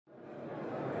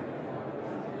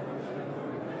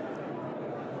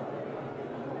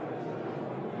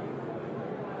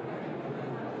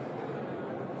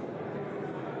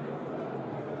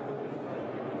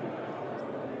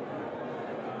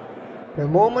The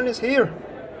moment is here.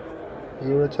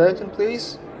 Your attention,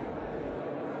 please.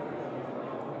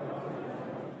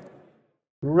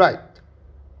 Right.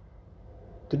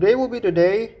 Today will be the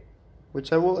day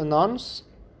which I will announce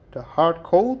the hard,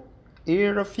 cold,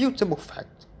 irrefutable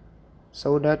fact,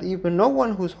 so that even no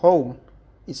one whose home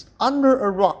is under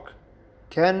a rock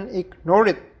can ignore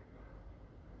it.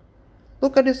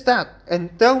 Look at this stat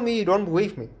and tell me you don't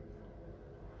believe me.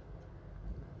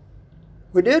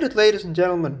 We did it, ladies and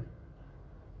gentlemen.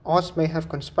 Odds may have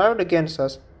conspired against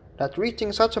us that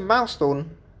reaching such a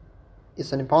milestone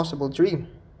is an impossible dream.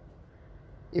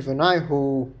 Even I,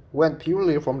 who went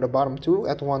purely from the bottom two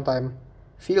at one time,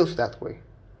 feels that way.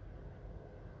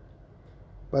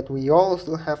 But we all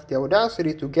still have the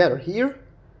audacity to gather here,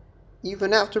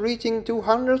 even after reaching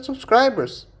 200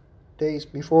 subscribers, days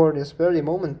before this very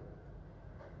moment.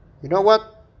 You know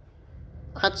what?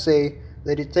 I'd say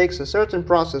that it takes a certain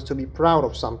process to be proud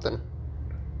of something.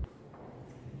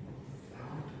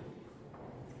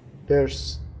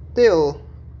 There's still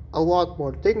a lot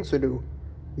more things to do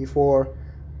before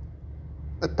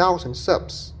 1,000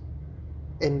 subs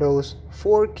and those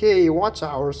 4K watch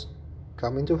hours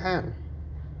come into hand.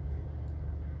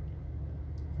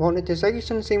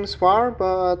 Monetization seems far,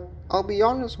 but I'll be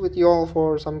honest with you all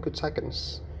for some good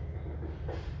seconds.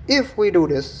 If we do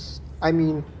this,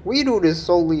 we do this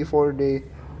solely for the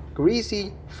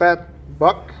greasy, fat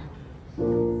buck,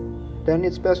 then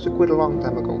it's best to quit a long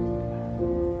time ago.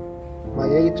 My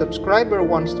 8th subscriber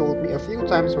once told me a few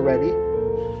times already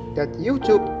that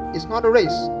YouTube is not a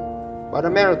race, but a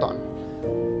marathon.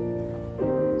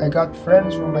 I got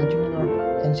friends from my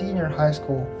junior and senior high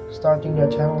school starting their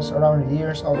channels around the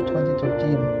years of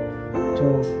 2013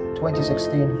 to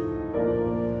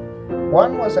 2016.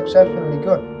 One was exceptionally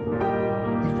good.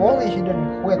 If only he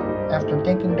didn't quit after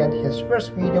thinking that his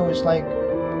first video is like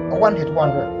a one-hit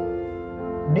wonder.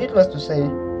 Needless to say,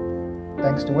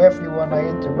 thanks to everyone I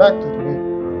interacted with,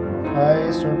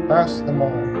 I surpassed them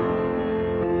all.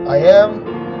 I am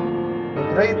the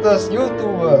greatest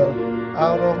YouTuber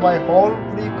out of my whole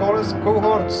pre-college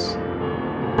cohorts.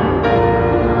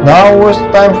 Now it's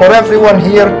time for everyone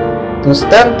here to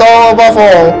stand tall above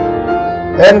all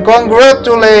and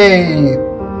congratulate